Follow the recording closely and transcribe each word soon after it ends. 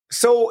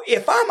So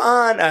if I'm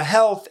on a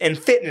health and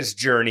fitness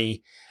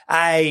journey,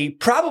 I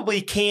probably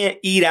can't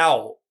eat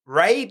out,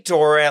 right?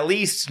 Or at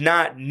least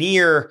not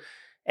near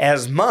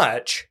as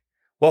much.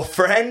 Well,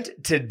 friend,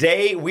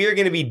 today we are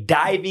going to be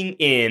diving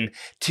in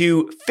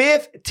to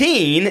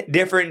 15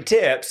 different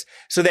tips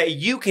so that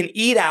you can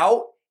eat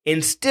out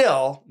and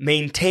still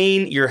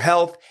maintain your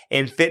health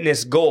and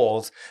fitness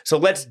goals. So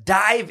let's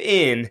dive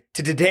in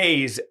to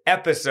today's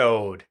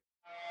episode.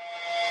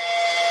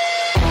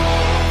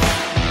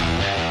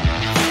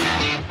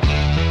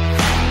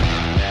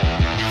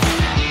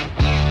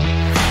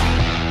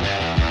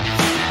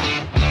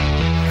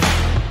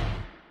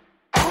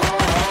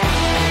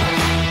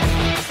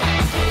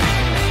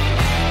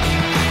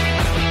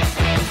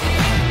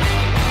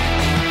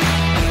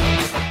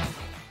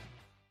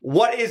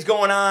 What is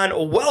going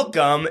on?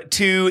 Welcome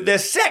to the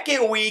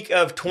second week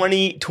of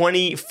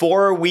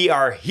 2024. We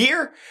are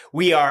here.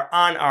 We are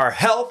on our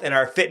health and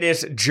our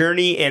fitness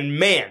journey. And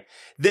man,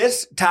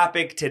 this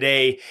topic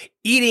today,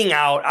 eating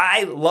out,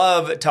 I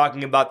love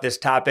talking about this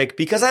topic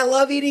because I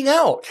love eating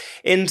out.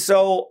 And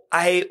so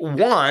I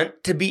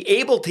want to be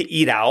able to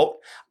eat out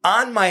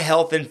on my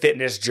health and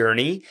fitness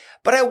journey,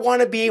 but I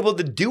want to be able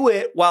to do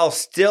it while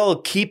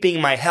still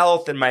keeping my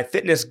health and my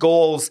fitness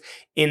goals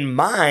in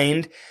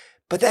mind.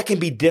 But that can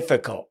be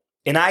difficult,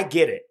 and I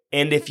get it.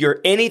 And if you're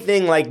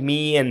anything like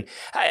me, and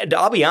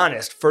I'll be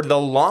honest, for the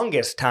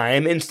longest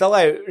time, until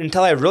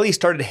I really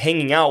started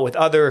hanging out with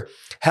other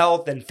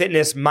health and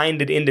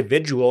fitness-minded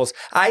individuals,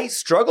 I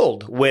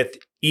struggled with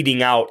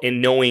eating out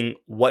and knowing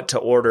what to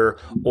order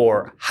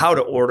or how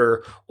to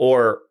order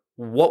or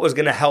what was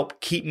going to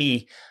help keep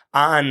me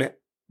on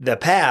the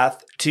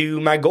path to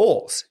my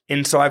goals.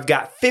 And so I've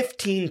got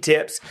 15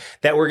 tips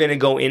that we're going to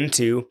go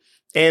into.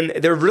 And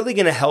they're really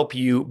going to help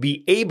you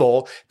be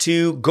able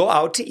to go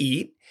out to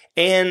eat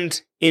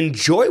and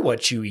enjoy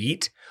what you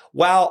eat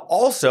while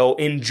also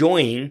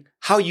enjoying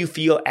how you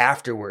feel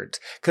afterwards.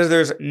 Because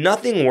there's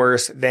nothing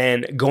worse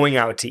than going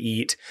out to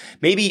eat,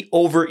 maybe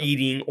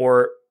overeating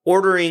or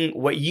ordering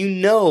what you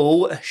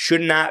know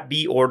should not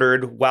be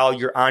ordered while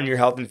you're on your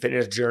health and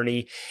fitness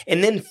journey,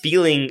 and then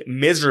feeling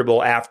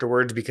miserable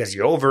afterwards because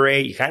you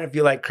overate, you kind of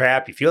feel like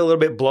crap, you feel a little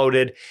bit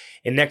bloated,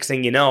 and next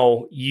thing you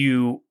know,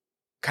 you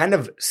kind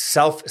of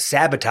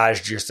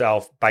self-sabotaged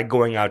yourself by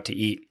going out to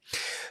eat.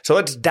 So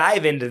let's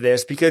dive into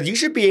this because you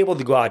should be able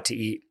to go out to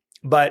eat.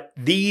 But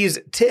these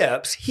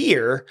tips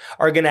here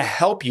are going to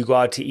help you go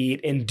out to eat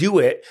and do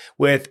it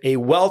with a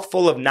wealth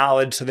full of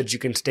knowledge so that you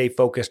can stay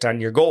focused on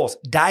your goals.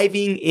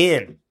 Diving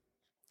in.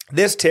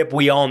 This tip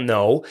we all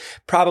know,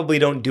 probably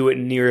don't do it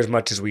near as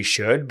much as we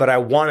should, but I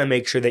want to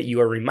make sure that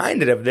you are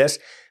reminded of this.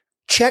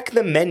 Check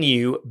the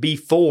menu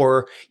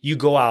before you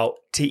go out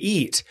to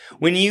eat.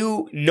 When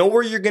you know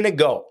where you're going to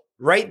go,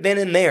 right then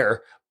and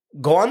there,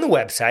 go on the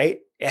website.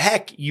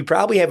 Heck, you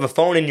probably have a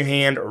phone in your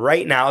hand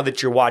right now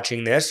that you're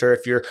watching this, or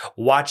if you're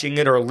watching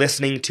it or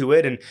listening to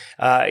it and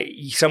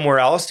somewhere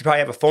else, you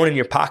probably have a phone in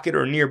your pocket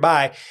or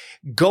nearby.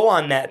 Go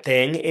on that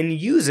thing and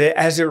use it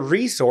as a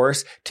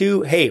resource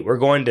to, hey, we're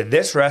going to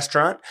this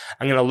restaurant.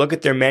 I'm going to look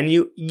at their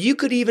menu. You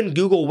could even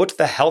Google what's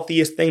the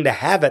healthiest thing to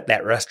have at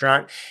that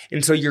restaurant.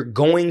 And so you're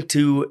going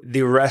to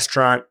the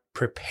restaurant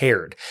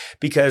prepared,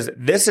 because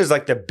this is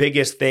like the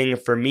biggest thing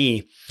for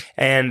me.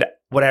 And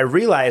what I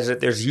realize is that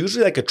there's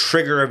usually like a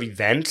trigger of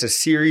events, a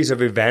series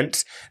of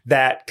events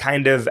that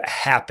kind of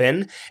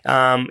happen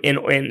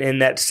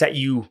and that set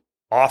you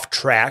off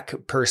track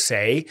per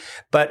se.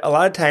 But a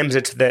lot of times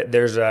it's that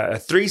there's a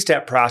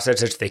three-step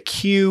process. It's the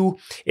cue,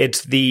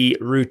 it's the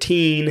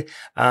routine,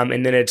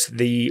 and then it's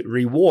the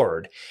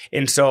reward.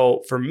 And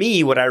so for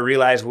me, what I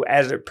realized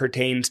as it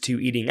pertains to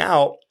eating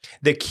out,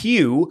 the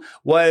cue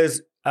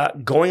was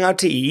going out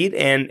to eat,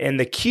 and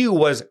the cue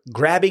was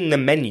grabbing the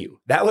menu.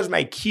 That was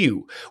my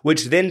cue,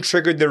 which then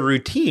triggered the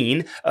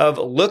routine of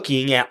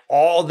looking at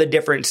all the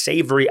different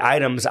savory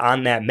items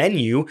on that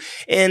menu.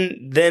 And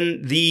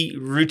then the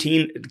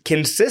routine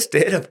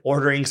consisted of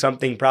ordering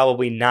something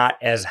probably not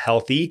as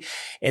healthy.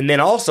 And then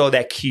also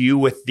that cue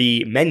with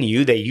the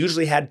menu, they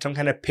usually had some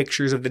kind of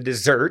pictures of the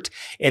dessert.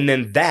 And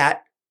then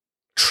that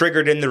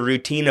triggered in the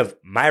routine of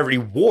my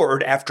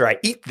reward after I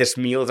eat this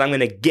meal is I'm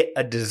going to get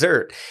a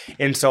dessert.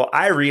 And so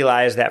I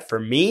realized that for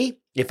me,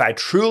 if I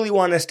truly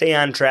want to stay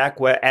on track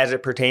as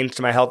it pertains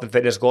to my health and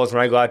fitness goals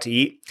when I go out to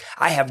eat,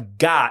 I have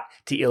got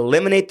to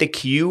eliminate the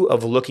cue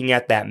of looking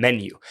at that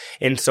menu.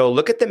 And so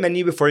look at the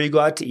menu before you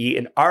go out to eat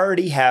and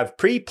already have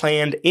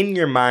pre-planned in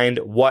your mind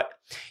what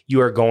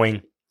you are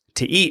going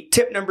to eat.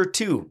 Tip number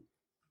 2,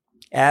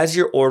 as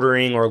you're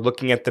ordering or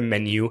looking at the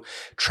menu,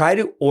 try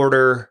to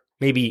order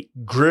maybe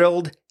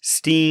grilled,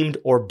 steamed,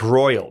 or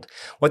broiled.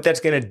 What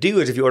that's going to do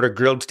is if you order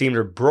grilled, steamed,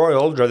 or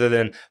broiled rather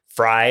than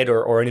fried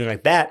or anything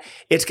like that,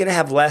 it's going to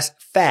have less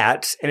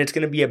fats and it's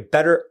going to be a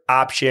better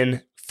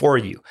option for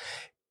you.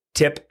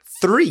 Tip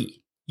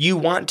 3, you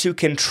want to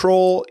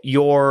control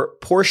your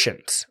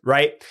portions,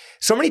 right?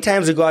 So many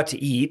times we go out to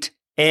eat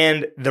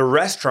and the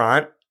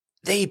restaurant,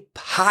 they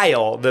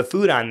pile the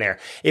food on there.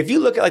 If you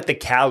look at like the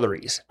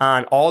calories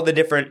on all the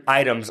different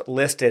items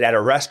listed at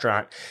a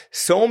restaurant,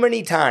 so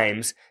many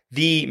times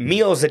the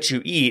meals that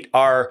you eat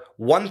are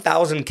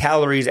 1,000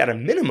 calories at a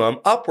minimum,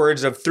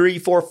 upwards of 3,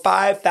 4,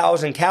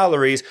 5,000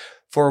 calories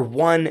for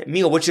one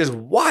meal, which is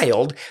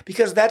wild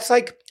because that's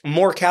like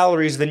more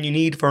calories than you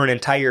need for an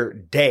entire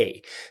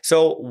day.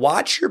 So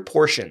watch your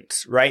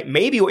portions, right?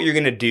 Maybe what you're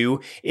going to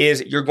do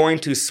is you're going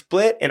to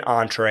split an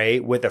entree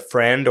with a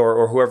friend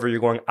or whoever you're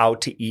going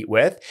out to eat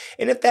with.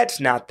 And if that's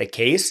not the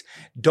case,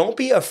 don't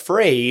be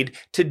afraid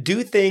to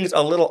do things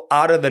a little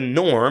out of the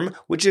norm,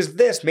 which is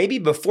this. Maybe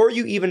before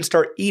you even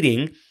start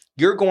eating,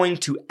 you're going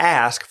to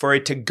ask for a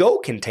to-go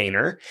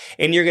container,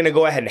 and you're going to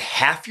go ahead and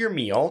half your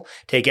meal,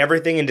 take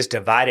everything and just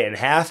divide it in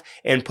half,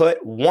 and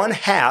put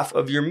 1/2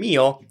 of your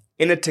meal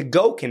in a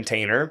to-go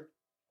container,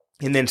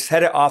 and then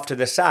set it off to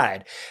the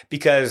side.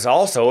 Because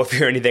also, if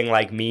you're anything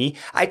like me,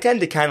 I tend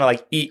to kind of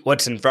like eat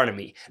what's in front of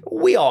me.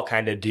 We all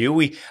kind of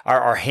do.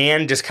 Our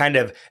hand just kind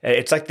of,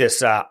 it's like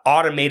this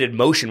automated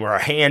motion where our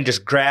hand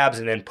just grabs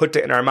and then puts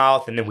it in our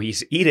mouth, and then we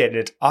eat it, and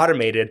it's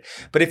automated.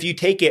 But if you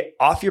take it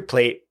off your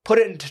plate, put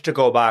it into a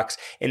to-go box,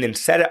 and then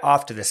set it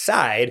off to the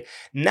side,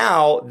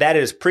 now that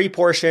is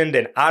pre-portioned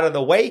and out of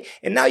the way,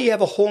 and now you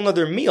have a whole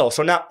nother meal.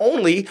 So not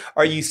only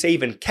are you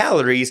saving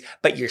calories,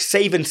 but you're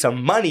saving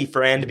some money,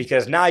 friend,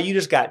 because now you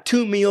just got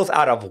 2 meals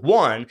out of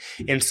 1.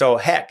 And so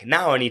heck,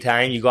 now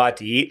anytime you go out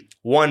to eat,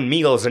 one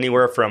meal is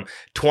anywhere from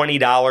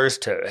 $20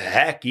 to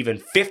heck,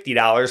 even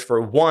 $50 for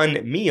one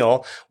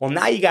meal. Well,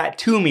 now you got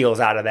 2 meals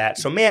out of that.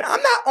 So man,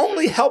 I'm not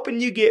only helping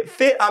you get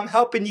fit, I'm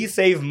helping you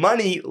save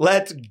money.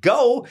 Let's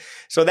go.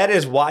 So that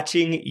is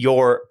watching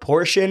your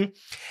portion.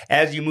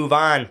 As you move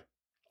on,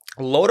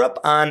 load up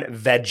on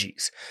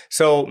veggies.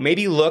 So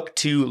maybe look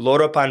to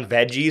load up on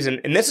veggies.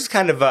 And this is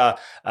kind of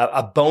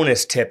a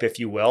bonus tip, if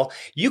you will.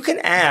 You can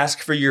ask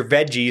for your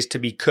veggies to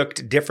be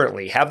cooked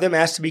differently. Have them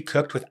asked to be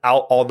cooked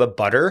without all the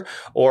butter,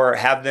 or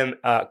have them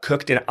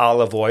cooked in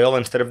olive oil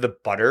instead of the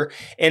butter.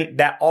 And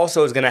that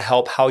also is going to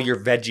help how your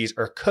veggies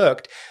are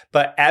cooked.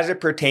 But as it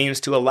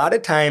pertains to a lot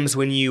of times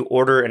when you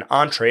order an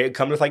entree, it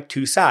comes with like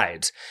 2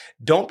 sides.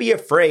 Don't be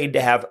afraid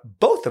to have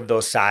both of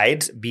those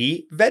sides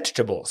be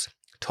vegetables.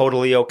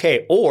 Totally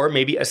okay. Or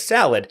maybe a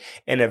salad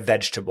and a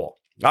vegetable.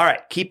 All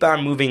right, keep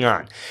on moving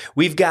on.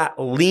 We've got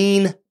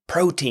lean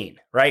protein,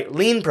 right?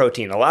 Lean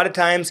protein. A lot of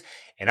times,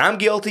 and I'm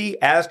guilty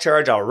as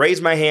charged, I'll raise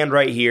my hand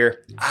right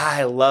here.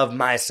 I love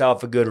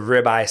myself a good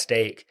ribeye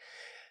steak.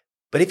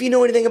 But if you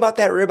know anything about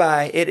that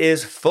ribeye, it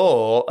is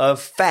full of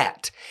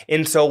fat.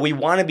 And so we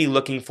want to be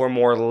looking for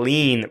more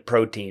lean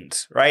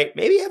proteins, right?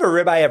 Maybe have a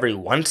ribeye every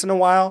once in a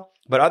while.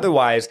 But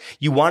otherwise,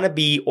 you want to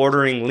be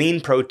ordering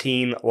lean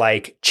protein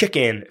like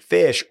chicken,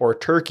 fish, or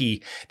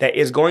turkey that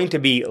is going to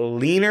be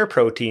leaner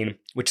protein,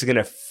 which is going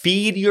to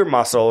feed your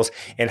muscles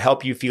and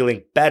help you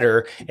feeling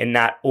better and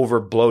not over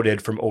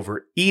bloated from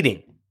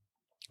overeating.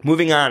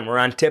 Moving on, we're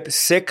on tip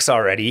 6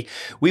 already.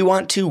 We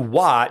want to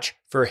watch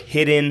for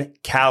hidden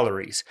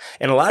calories.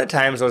 And a lot of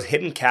times those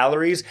hidden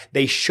calories,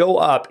 they show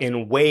up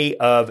in way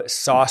of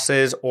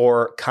sauces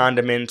or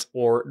condiments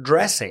or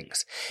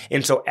dressings.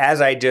 And so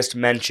as I just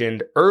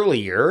mentioned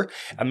earlier,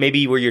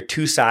 maybe where your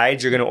 2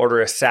 sides, you're going to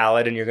order a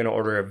salad and you're going to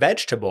order a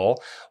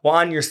vegetable. Well,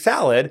 on your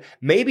salad,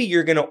 maybe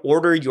you're going to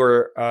order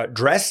your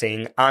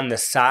dressing on the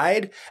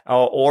side,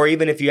 or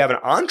even if you have an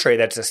entree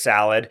that's a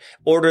salad,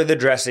 order the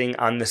dressing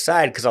on the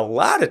side, because a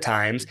lot of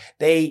times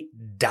they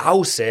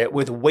douse it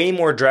with way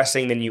more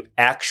dressing than you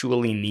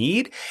actually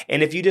need.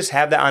 And if you just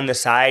have that on the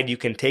side, you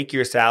can take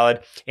your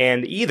salad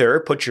and either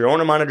put your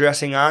own amount of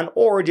dressing on,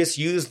 or just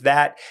use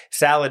that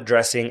salad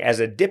dressing as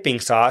a dipping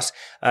sauce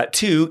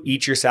to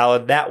eat your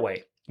salad that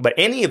way. But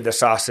any of the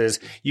sauces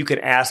you can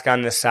ask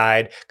on the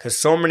side, because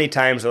so many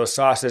times those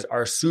sauces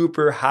are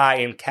super high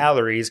in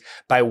calories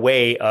by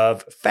way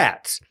of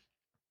fats.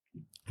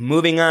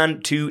 Moving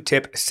on to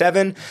tip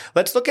 7,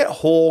 let's look at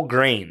whole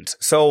grains.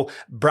 So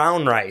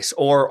brown rice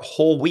or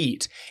whole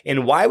wheat.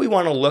 And why we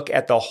want to look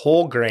at the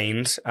whole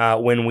grains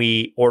when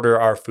we order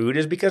our food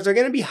is because they're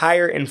going to be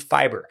higher in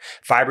fiber.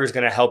 Fiber is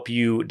going to help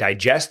you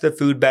digest the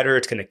food better.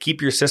 It's going to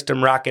keep your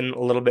system rocking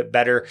a little bit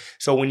better.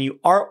 So when you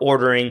are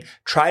ordering,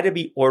 try to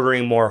be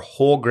ordering more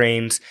whole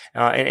grains.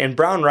 And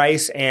brown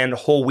rice and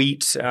whole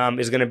wheat is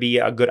going to be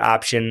a good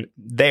option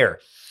there.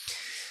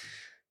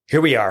 Here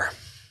we are.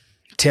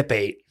 Tip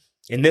 8.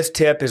 And this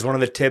tip is one of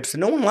the tips that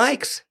no one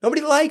likes.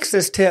 Nobody likes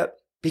this tip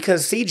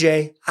because,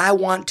 CJ, I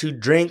want to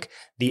drink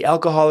the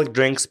alcoholic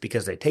drinks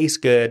because they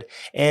taste good,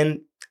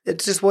 and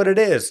it's just what it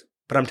is.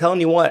 But I'm telling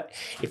you what,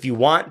 if you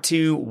want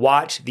to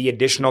watch the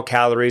additional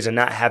calories and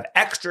not have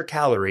extra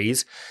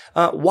calories,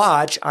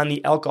 watch on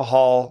the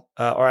alcohol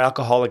or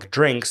alcoholic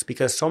drinks,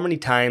 because so many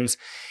times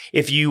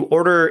if you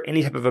order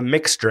any type of a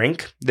mixed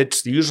drink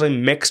that's usually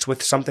mixed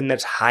with something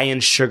that's high in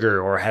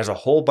sugar or has a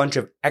whole bunch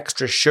of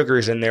extra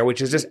sugars in there,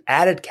 which is just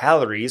added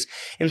calories.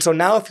 And so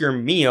now if your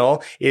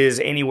meal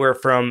is anywhere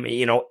from,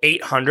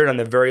 800 on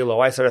the very low,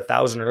 I said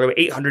 1,000 earlier,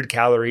 800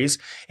 calories.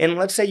 And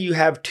let's say you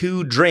have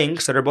 2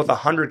 drinks that are both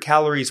 100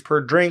 calories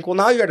per drink. Well,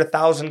 now you're at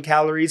 1,000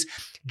 calories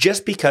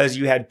just because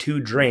you had 2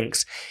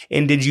 drinks.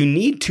 And did you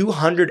need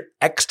 200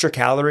 extra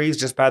calories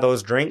just by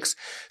those drinks?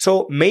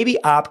 So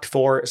maybe opt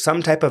for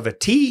some type of a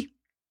tea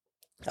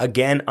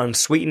Again,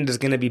 unsweetened is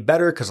going to be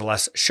better because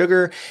less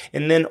sugar.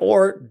 And then,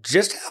 or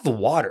just have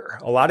water.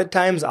 A lot of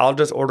times I'll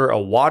just order a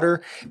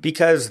water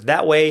because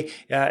that way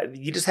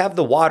you just have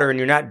the water and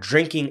you're not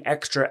drinking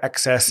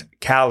excess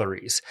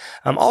calories.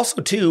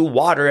 Also too,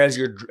 water as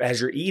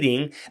you're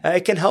eating,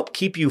 it can help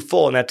keep you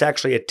full. And that's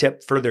actually a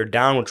tip further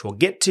down, which we'll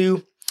get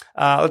to.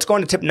 Let's go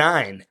into tip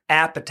 9,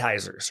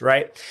 appetizers,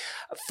 right?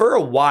 For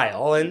a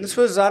while, and this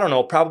was, I don't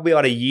know, probably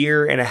about a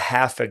year and a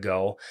half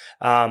ago.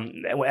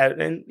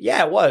 And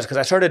yeah, it was because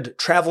I started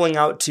traveling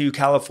out to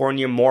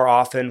California more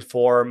often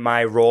for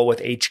my role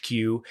with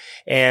HQ.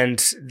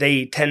 And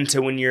they tend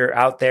to, when you're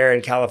out there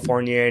in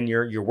California and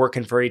you're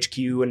working for HQ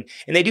and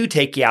they do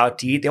take you out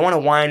to eat, they want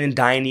to wine and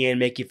dine you and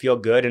make you feel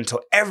good. And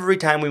so every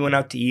time we went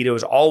out to eat, it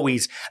was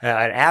always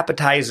an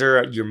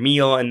appetizer, your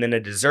meal, and then a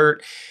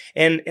dessert.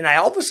 And I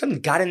all of a sudden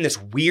got in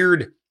this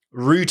weird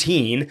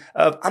routine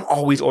of I'm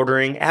always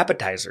ordering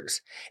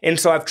appetizers. And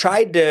so I've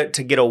tried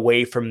to get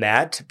away from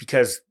that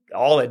because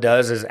all it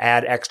does is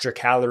add extra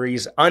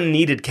calories,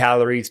 unneeded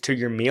calories to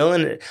your meal,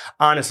 and it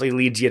honestly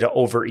leads you to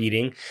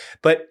overeating.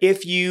 But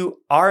if you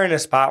are in a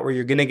spot where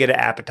you're going to get an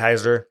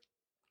appetizer,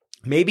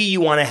 maybe you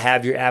want to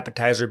have your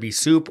appetizer be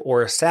soup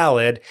or a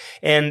salad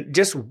and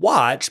just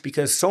watch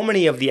because so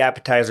many of the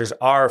appetizers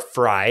are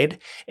fried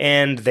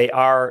and they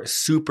are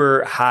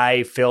super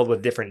high filled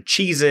with different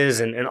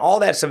cheeses and all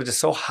that stuff is just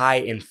so high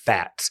in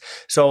fats.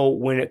 So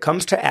when it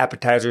comes to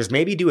appetizers,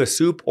 maybe do a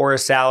soup or a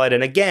salad.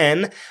 And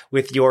again,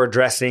 with your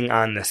dressing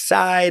on the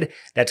side,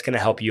 that's going to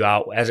help you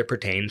out as it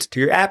pertains to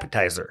your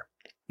appetizer.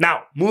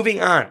 Now,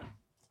 moving on.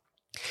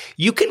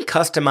 You can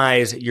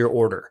customize your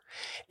order.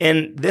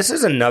 And this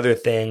is another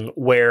thing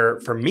where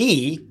for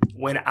me,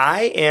 when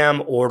I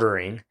am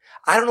ordering,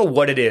 I don't know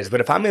what it is, but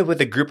if I'm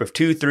with a group of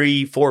 2,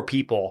 3, 4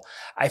 people,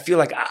 I feel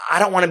like I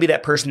don't want to be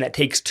that person that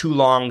takes too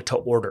long to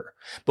order.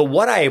 But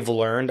what I've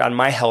learned on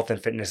my health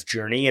and fitness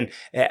journey and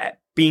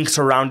being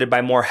surrounded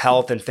by more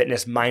health and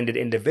fitness minded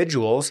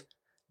individuals,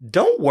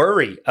 don't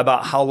worry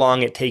about how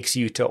long it takes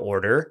you to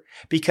order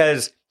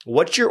because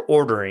what you're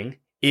ordering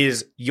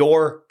is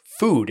your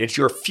food. It's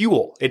your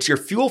fuel. It's your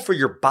fuel for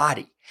your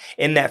body.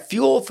 And that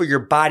fuel for your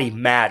body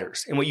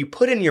matters. And what you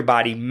put in your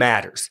body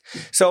matters.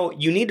 So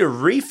you need to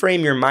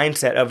reframe your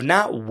mindset of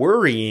not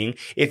worrying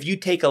if you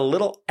take a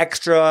little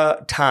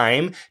extra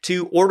time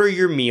to order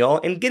your meal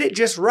and get it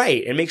just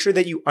right and make sure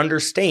that you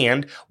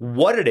understand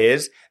what it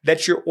is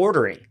that you're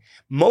ordering.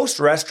 Most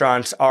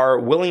restaurants are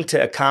willing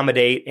to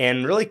accommodate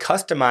and really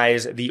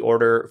customize the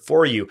order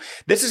for you.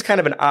 This is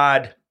kind of an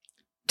odd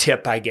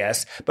tip, I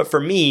guess. But for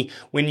me,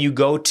 when you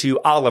go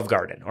to Olive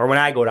Garden or when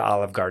I go to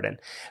Olive Garden,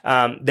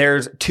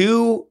 there's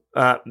 2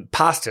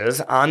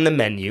 pastas on the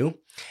menu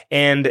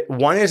and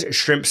one is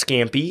shrimp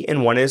scampi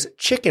and one is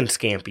chicken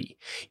scampi.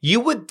 You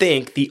would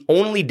think the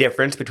only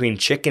difference between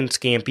chicken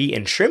scampi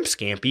and shrimp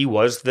scampi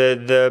was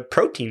the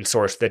protein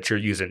source that you're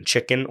using,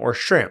 chicken or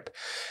shrimp.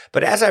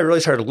 But as I really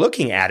started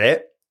looking at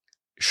it,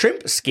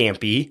 shrimp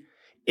scampi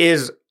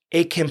is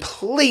a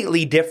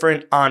completely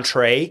different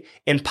entree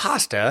and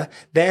pasta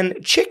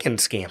than chicken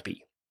scampi.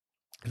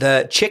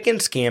 The chicken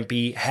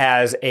scampi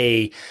has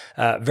a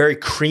very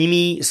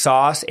creamy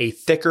sauce, a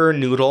thicker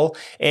noodle,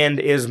 and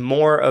is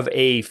more of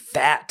a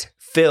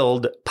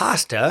fat-filled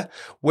pasta,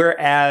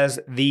 whereas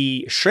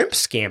the shrimp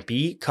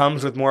scampi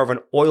comes with more of an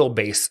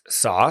oil-based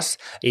sauce,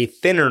 a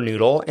thinner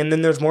noodle, and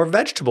then there's more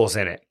vegetables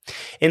in it.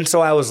 And so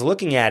I was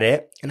looking at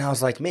it, and I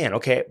was like, man,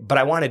 okay, but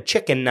I wanted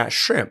chicken, not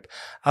shrimp.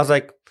 I was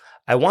like,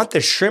 I want the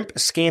shrimp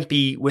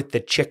scampi with the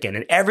chicken.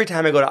 And every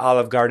time I go to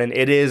Olive Garden,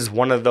 it is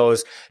one of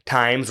those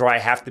times where I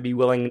have to be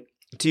willing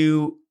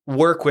to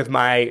work with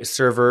my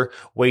server,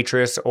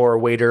 waitress, or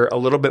waiter a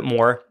little bit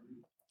more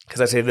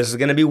because I say this is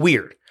going to be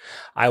weird.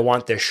 I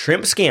want the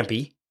shrimp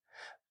scampi,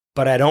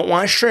 but I don't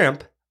want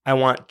shrimp. I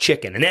want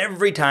chicken. And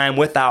every time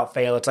without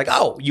fail, it's like,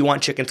 oh, you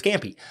want chicken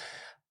scampi.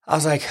 I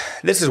was like,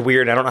 this is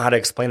weird. I don't know how to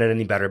explain it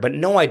any better. But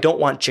no, I don't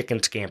want chicken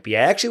scampi.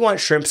 I actually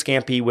want shrimp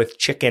scampi with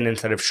chicken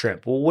instead of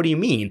shrimp. Well, what do you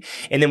mean?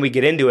 And then we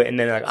get into it and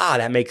then like,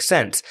 that makes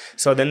sense.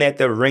 So then they have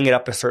to ring it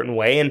up a certain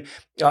way. And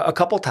a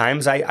couple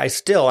times I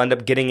still end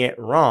up getting it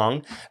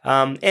wrong.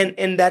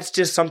 And that's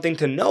just something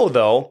to know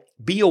though.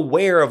 Be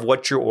aware of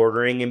what you're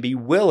ordering and be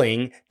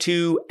willing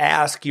to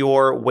ask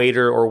your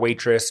waiter or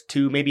waitress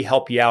to maybe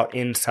help you out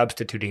in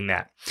substituting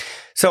that.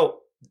 So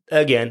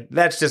again,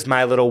 that's just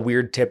my little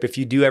weird tip. If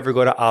you do ever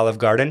go to Olive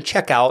Garden,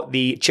 check out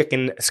the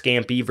chicken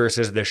scampi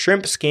versus the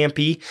shrimp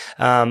scampi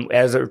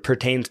as it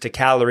pertains to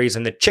calories.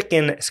 And the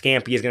chicken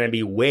scampi is going to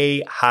be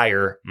way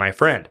higher, my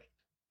friend.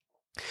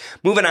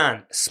 Moving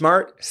on,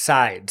 smart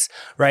sides,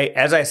 right?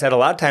 As I said, a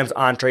lot of times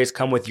entrees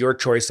come with your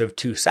choice of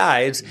 2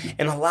 sides.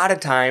 And a lot of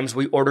times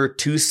we order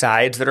 2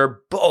 sides that are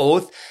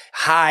both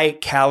high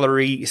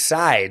calorie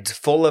sides,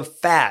 full of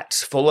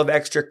fats, full of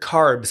extra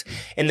carbs.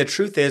 And the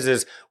truth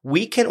is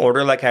we can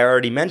order, like I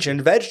already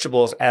mentioned,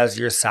 vegetables as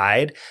your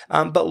side.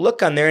 But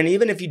look on there, and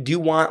even if you do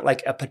want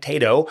like a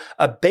potato,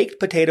 a baked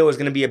potato is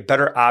going to be a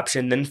better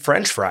option than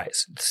French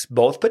fries. It's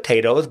both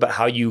potatoes, but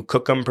how you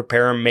cook them,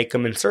 prepare them, make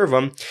them, and serve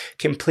them,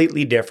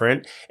 completely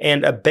different.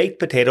 And a baked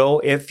potato,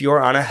 if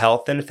you're on a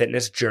health and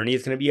fitness journey,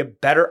 is going to be a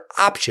better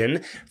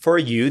option for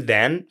you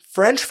than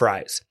French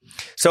fries.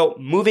 So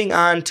moving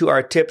on to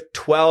our tip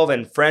 12,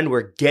 and friend,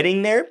 we're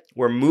getting there.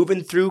 We're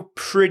moving through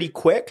pretty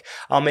quick.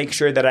 I'll make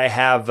sure that I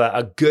have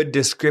a good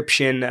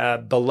description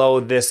below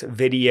this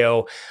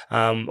video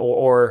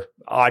or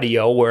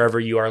audio,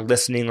 wherever you are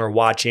listening or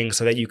watching,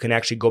 so that you can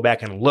actually go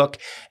back and look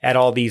at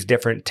all these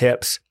different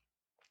tips.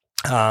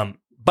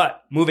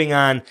 But moving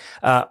on,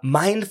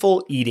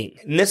 mindful eating.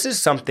 And this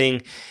is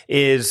something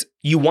is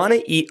you want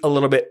to eat a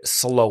little bit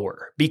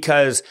slower,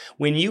 because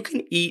when you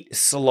can eat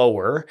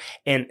slower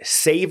and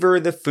savor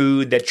the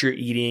food that you're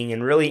eating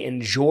and really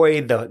enjoy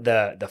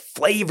the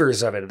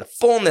flavors of it, the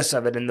fullness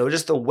of it, and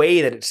just the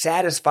way that it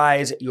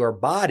satisfies your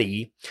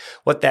body,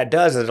 what that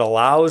does is it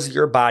allows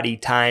your body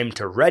time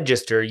to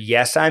register,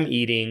 yes, I'm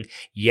eating,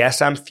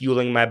 yes, I'm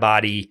fueling my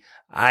body,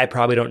 I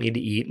probably don't need to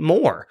eat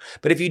more.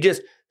 But if you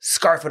just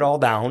scarf it all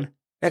down,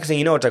 next thing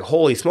you know, it's like,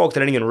 holy smokes, I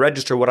didn't even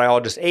register what I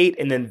all just ate.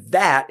 And then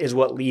that is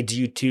what leads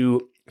you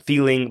to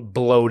feeling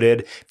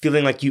bloated,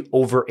 feeling like you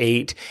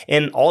overate,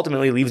 and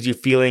ultimately leaves you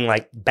feeling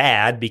like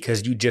bad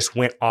because you just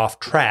went off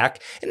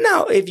track. And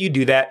now if you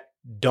do that,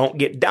 don't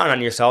get down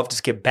on yourself,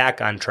 just get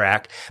back on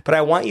track. But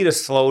I want you to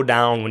slow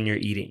down when you're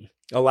eating.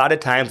 A lot of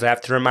times I have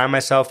to remind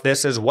myself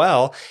this as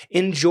well.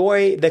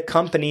 Enjoy the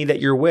company that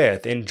you're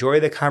with. Enjoy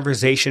the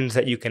conversations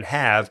that you can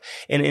have,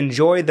 and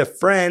enjoy the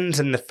friends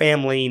and the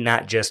family,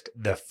 not just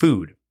the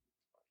food.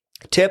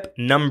 Tip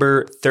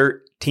number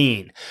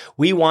 13.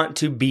 We want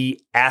to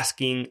be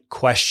asking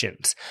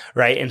questions,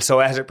 right? And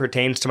so as it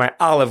pertains to my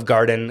Olive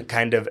Garden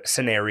kind of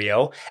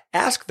scenario,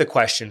 ask the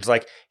questions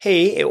like,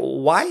 hey,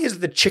 why is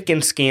the chicken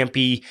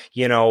scampi,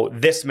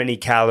 this many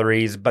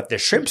calories, but the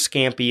shrimp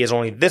scampi is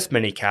only this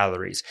many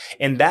calories?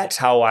 And that's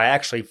how I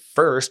actually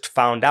first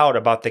found out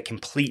about the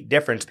complete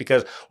difference,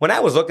 because when I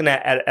was looking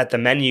at the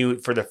menu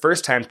for the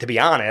first time, to be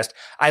honest,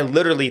 I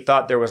literally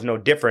thought there was no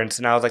difference.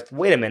 And I was like,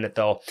 wait a minute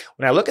though.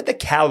 When I look at the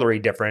calorie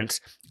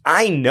difference,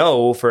 I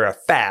know for a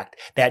fact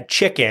that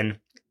chicken,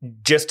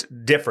 just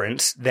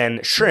difference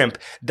than shrimp,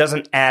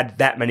 doesn't add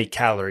that many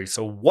calories.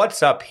 So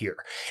what's up here?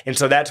 And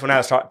so that's when I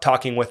was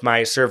talking with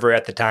my server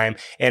at the time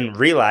and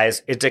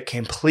realized it's a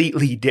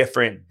completely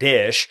different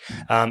dish.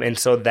 And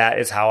so that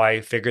is how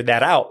I figured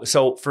that out.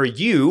 So for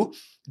you,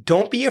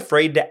 don't be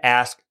afraid to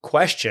ask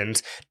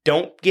questions.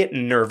 Don't get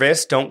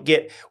nervous. Don't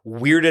get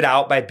weirded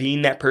out by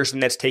being that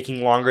person that's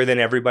taking longer than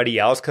everybody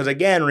else. Because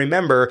again,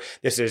 remember,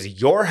 this is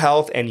your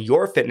health and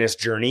your fitness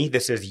journey.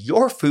 This is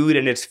your food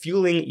and it's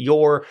fueling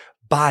your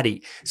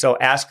body. So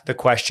ask the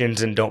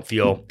questions and don't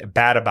feel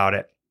bad about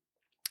it.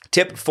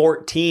 Tip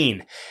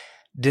 14,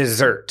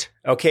 dessert.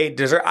 Okay,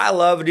 dessert. I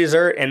love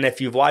dessert. And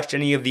if you've watched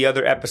any of the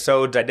other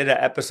episodes, I did an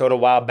episode a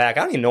while back.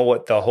 I don't even know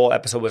what the whole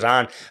episode was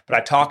on, but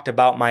I talked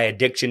about my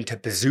addiction to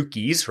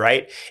Pizookies,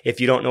 right?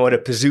 If you don't know what a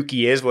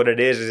Pizookie is, what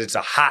it is it's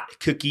a hot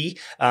cookie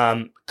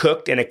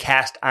cooked in a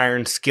cast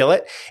iron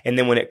skillet. And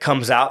then when it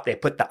comes out, they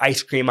put the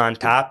ice cream on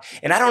top.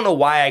 And I don't know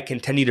why I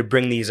continue to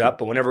bring these up,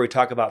 but whenever we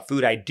talk about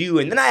food, I do.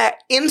 And then I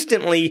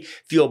instantly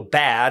feel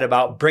bad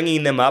about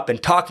bringing them up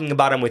and talking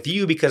about them with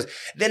you, because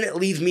then it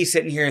leaves me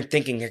sitting here and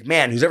thinking, like,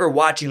 man, who's ever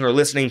watching or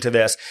listening to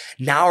this,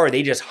 now are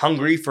they just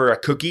hungry for a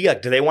cookie?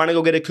 Like, do they want to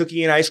go get a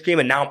cookie and ice cream?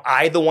 And now am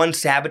I the one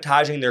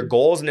sabotaging their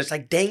goals? And it's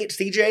like, dang it,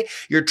 CJ,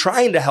 you're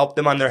trying to help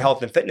them on their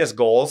health and fitness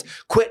goals.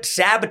 Quit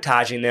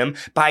sabotaging them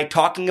by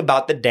talking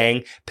about the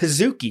dang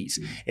Pizookies.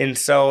 And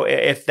so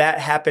if that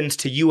happens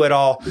to you at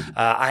all,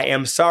 I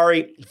am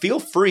sorry. Feel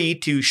free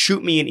to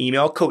shoot me an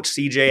email,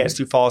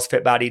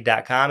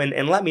 coachcj@SiouxFallsFitBody.com,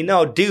 and let me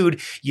know,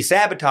 dude, you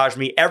sabotage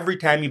me every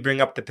time you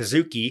bring up the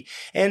Pizookie.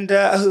 And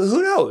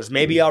who knows?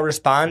 Maybe I'll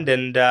respond,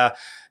 and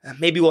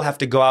maybe we'll have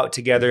to go out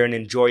together and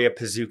enjoy a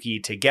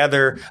Pizookie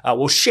together.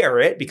 We'll share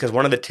it, because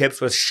one of the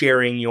tips was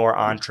sharing your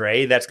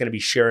entree. That's going to be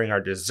sharing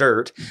our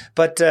dessert.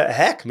 But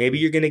heck, maybe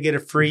you're going to get a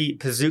free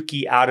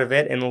Pizookie out of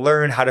it and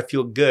learn how to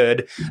feel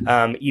good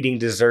eating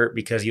dessert,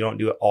 because you don't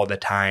do it all the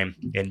time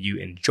and you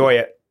enjoy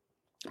it.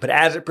 But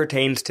as it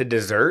pertains to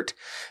dessert,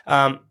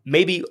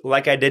 maybe,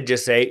 like I did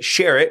just say,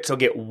 share it. So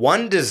get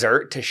one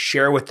dessert to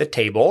share with the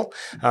table,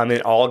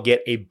 and all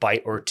get a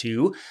bite or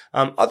two.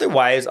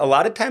 Otherwise, a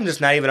lot of times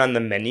it's not even on the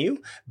menu,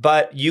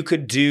 but you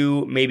could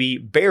do maybe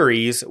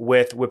berries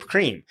with whipped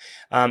cream.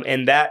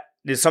 And that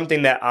is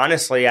something that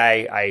honestly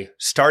I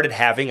started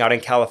having out in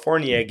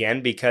California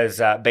again because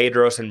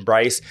Bedros and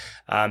Bryce,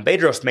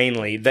 Bedros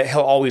mainly, that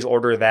he'll always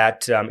order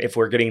that if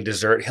we're getting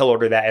dessert, he'll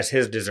order that as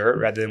his dessert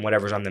rather than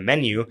whatever's on the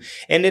menu.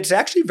 And it's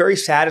actually very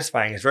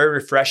satisfying. It's very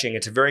refreshing.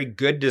 It's a very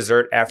good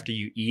dessert after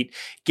you eat.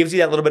 Gives you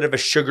that little bit of a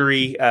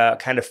sugary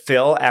kind of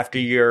fill after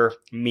your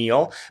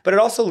meal, but it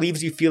also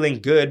leaves you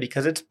feeling good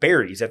because it's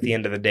berries at the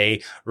end of the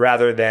day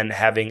rather than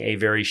having a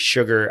very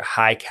sugar,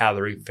 high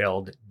calorie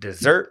filled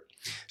dessert.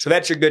 So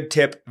that's your good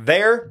tip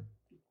there.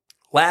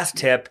 Last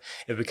tip,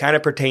 if we kind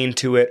of pertained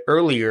to it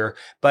earlier,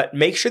 but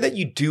make sure that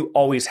you do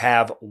always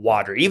have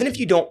water. Even if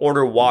you don't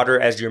order water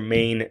as your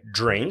main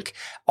drink,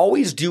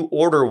 always do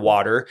order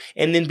water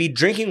and then be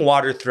drinking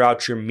water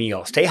throughout your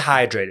meal. Stay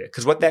hydrated,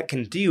 because what that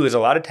can do is a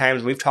lot of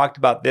times, we've talked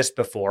about this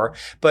before,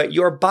 but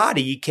your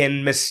body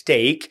can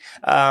mistake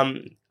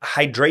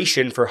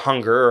hydration for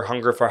hunger or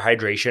hunger for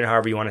hydration,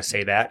 however you want to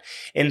say that.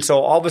 And so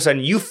all of a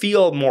sudden you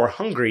feel more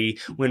hungry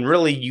when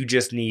really you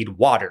just need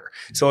water.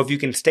 So if you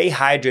can stay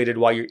hydrated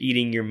while you're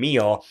eating your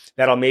meal,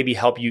 that'll maybe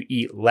help you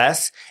eat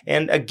less.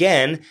 And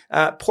again,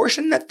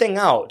 portion that thing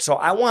out. So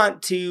I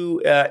want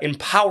to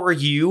empower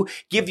you,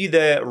 give you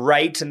the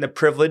rights and the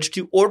privilege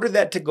to order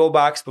that to-go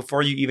box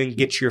before you even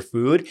get your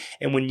food.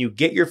 And when you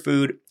get your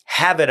food,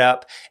 have it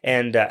up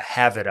and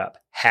have it up.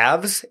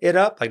 Halves it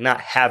up, like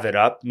not have it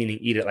up, meaning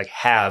eat it like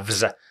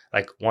halves,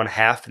 like one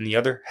half and the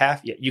other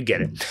half. Yeah, you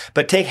get it.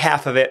 But take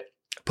half of it,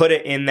 put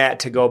it in that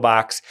to-go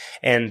box,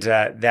 and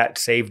that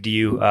saved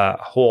you a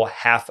whole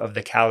half of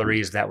the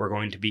calories that were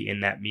going to be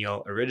in that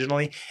meal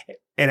originally.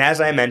 And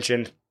as I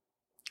mentioned,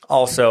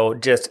 also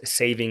just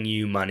saving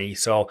you money.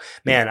 So,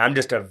 man, I'm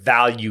just a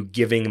value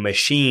giving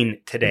machine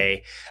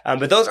today.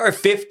 But those are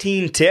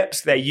 15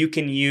 tips that you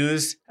can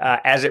use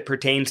as it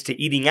pertains to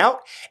eating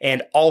out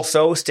and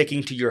also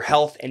sticking to your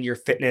health and your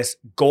fitness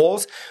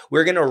goals.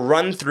 We're going to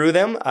run through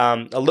them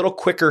a little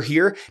quicker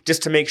here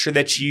just to make sure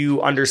that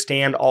you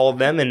understand all of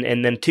them.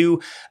 And then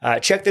two,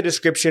 check the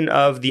description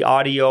of the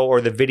audio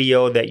or the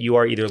video that you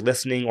are either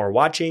listening or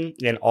watching,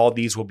 and all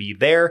these will be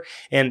there.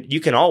 And you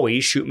can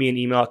always shoot me an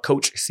email at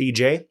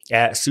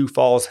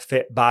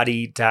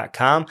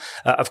coachcj@SiouxFallsFitBody.com.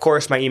 Of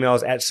course, my email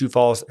is at Sioux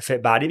Falls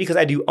Fit Body because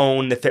I do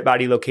own the Fit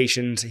Body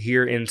locations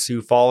here in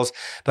Sioux Falls.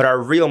 But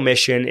our real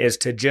mission is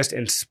to just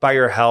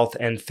inspire health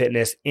and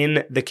fitness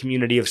in the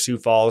community of Sioux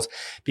Falls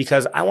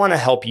because I want to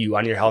help you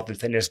on your health and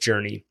fitness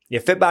journey.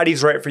 If Fit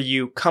Body's right for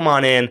you, come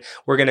on in.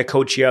 We're going to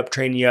coach you up,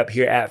 train you up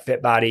here at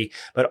Fit Body.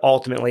 But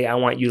ultimately, I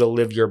want you to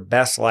live your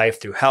best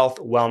life through health,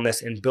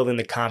 wellness, and building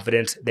the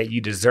confidence that you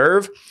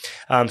deserve.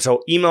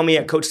 So email me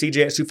at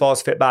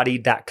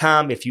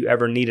CoachCJ@SiouxFallsFitBody.com. If you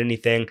ever need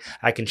anything,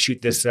 I can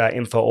shoot this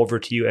info over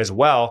to you as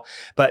well.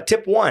 But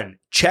tip 1,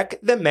 check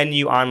the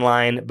menu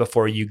online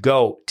before you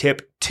go.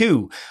 Tip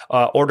 2,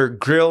 order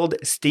grilled,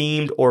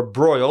 steamed, or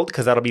broiled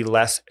because that'll be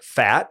less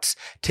fats.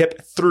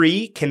 Tip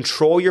 3,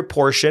 control your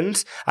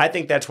portions. I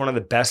think that's one of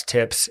the best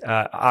tips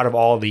out of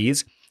all of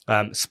these.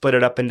 Split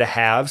it up into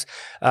halves.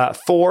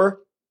 4,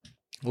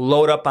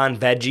 load up on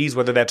veggies,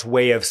 whether that's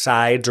way of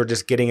sides or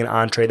just getting an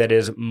entree that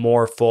is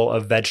more full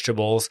of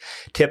vegetables.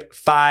 Tip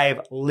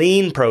 5,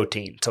 lean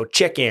protein. So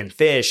chicken,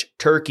 fish,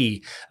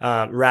 turkey,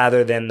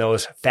 rather than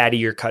those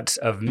fattier cuts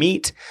of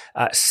meat.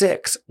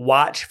 6,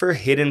 watch for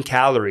hidden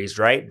calories,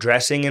 right?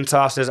 Dressing and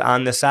sauces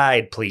on the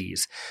side,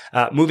 please.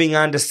 Moving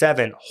on to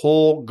 7,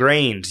 whole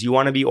grains. You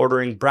want to be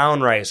ordering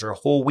brown rice or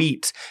whole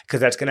wheat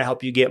because that's going to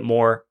help you get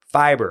more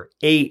fiber.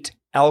 8,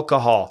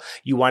 alcohol.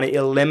 You want to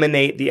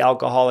eliminate the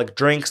alcoholic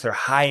drinks. They're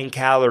high in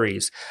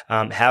calories.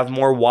 Have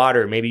more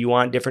water. Maybe you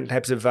want different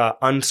types of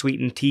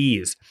unsweetened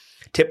teas.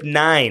 Tip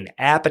 9,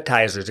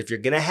 appetizers. If you're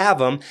going to have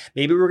them,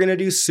 maybe we're going to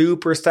do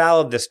soup or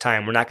salad this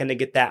time. We're not going to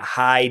get that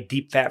high,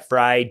 deep fat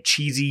fried,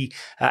 cheesy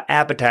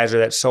appetizer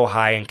that's so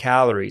high in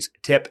calories.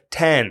 Tip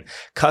 10,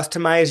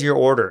 customize your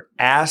order.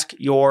 Ask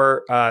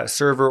your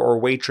server or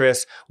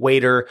waitress,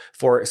 waiter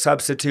for a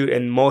substitute,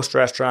 and most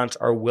restaurants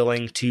are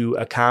willing to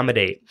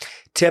accommodate.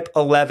 Tip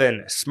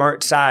 11,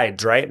 smart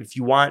sides, right? If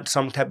you want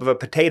some type of a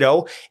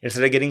potato,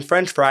 instead of getting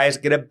French fries,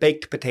 get a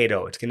baked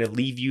potato. It's going to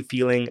leave you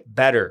feeling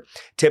better.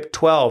 Tip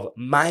 12,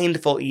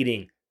 mindful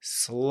eating.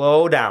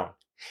 Slow down.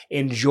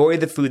 Enjoy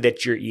the food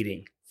that you're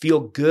eating. Feel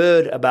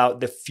good about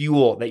the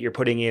fuel that you're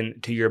putting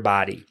into your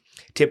body.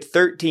 Tip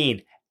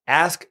 13,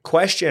 ask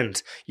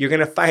questions. You're going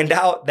to find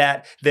out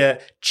that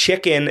the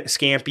chicken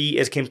scampi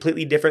is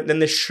completely different than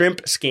the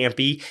shrimp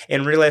scampi,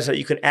 and realize that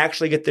you can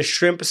actually get the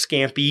shrimp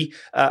scampi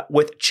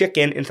with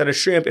chicken instead of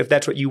shrimp if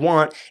that's what you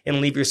want,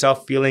 and leave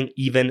yourself feeling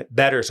even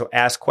better. So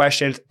ask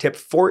questions. Tip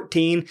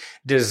 14,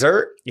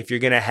 dessert. If you're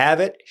going to have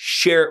it,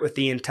 share it with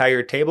the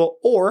entire table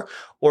or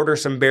order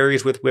some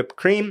berries with whipped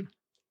cream.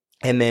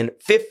 And then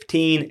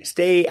 15,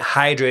 stay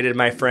hydrated,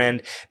 my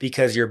friend,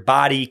 because your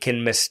body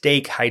can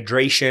mistake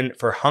hydration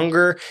for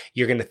hunger.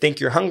 You're going to think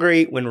you're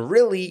hungry when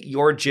really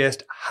you're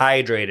just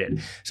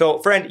hydrated. So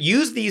friend,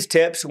 use these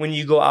tips when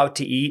you go out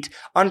to eat.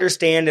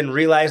 Understand and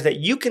realize that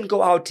you can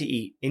go out to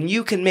eat and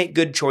you can make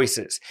good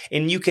choices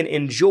and you can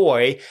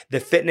enjoy the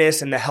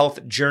fitness and the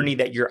health journey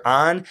that you're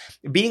on.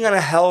 Being on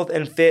a health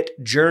and fit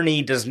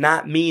journey does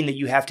not mean that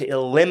you have to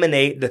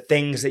eliminate the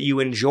things that you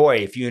enjoy.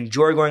 If you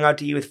enjoy going out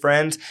to eat with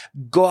friends,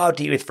 go out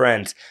to eat with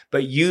friends,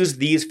 but use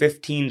these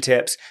 15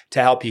 tips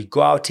to help you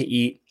go out to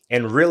eat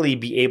and really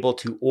be able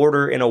to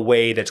order in a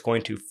way that's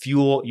going to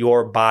fuel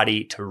your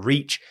body to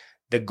reach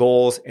the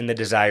goals and the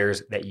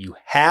desires that you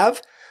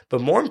have,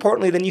 but more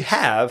importantly than you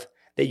have,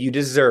 that you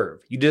deserve.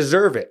 You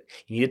deserve it.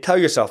 You need to tell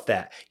yourself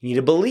that. You need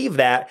to believe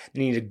that.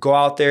 You need to go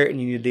out there and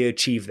you need to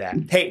achieve that.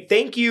 Hey,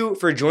 thank you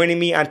for joining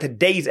me on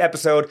today's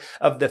episode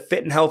of the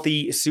Fit and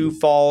Healthy Sioux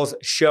Falls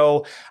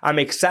Show. I'm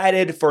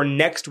excited for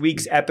next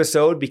week's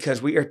episode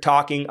because we are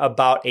talking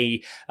about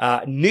a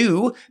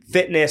new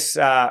fitness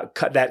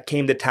that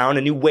came to town,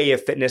 a new way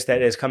of fitness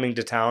that is coming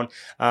to town.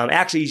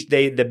 Actually,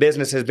 the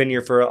business has been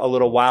here for a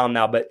little while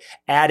now, but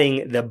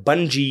adding the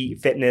bungee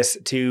fitness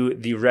to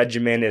the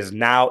regimen is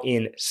now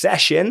in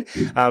session.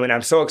 And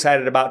I'm so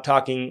excited about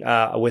talking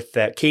with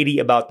Katie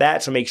about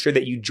that. So make sure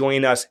that you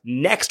join us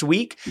next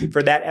week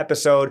for that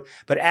episode.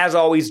 But as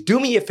always, do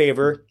me a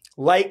favor,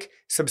 like,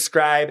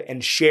 subscribe,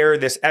 and share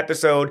this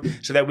episode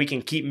so that we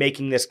can keep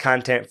making this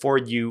content for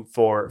you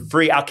for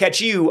free. I'll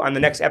catch you on the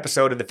next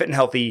episode of the Fit and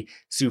Healthy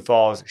Sioux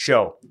Falls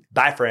Show.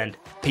 Bye, friend.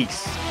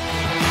 Peace.